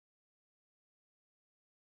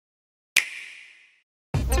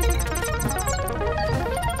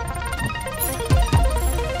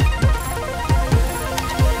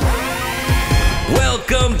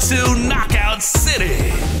to Knockout City.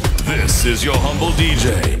 This is your humble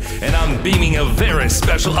DJ, and I'm beaming a very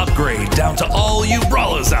special upgrade down to all you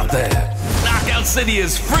brawlers out there. Knockout City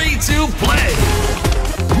is free to play.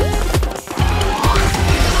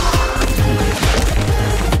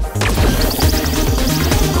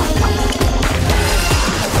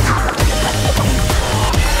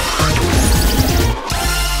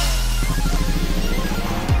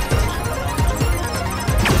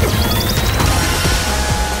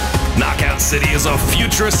 Knockout City is a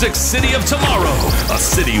futuristic city of tomorrow. A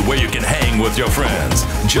city where you can hang with your friends,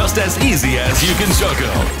 just as easy as you can juggle.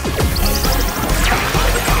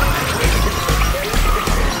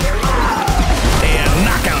 And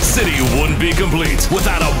Knockout City wouldn't be complete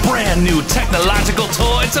without a brand new technological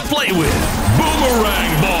toy to play with.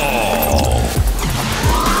 Boomerang Ball!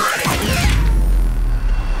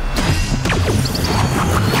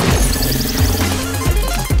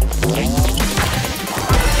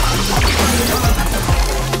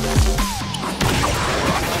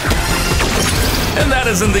 And that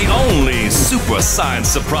isn't the only super science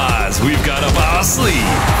surprise we've got up our sleeve.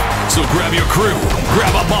 So grab your crew,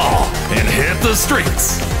 grab a ball, and hit the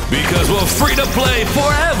streets. Because we're free to play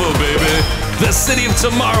forever, baby. The city of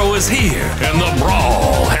tomorrow is here, and the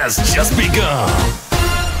brawl has just begun.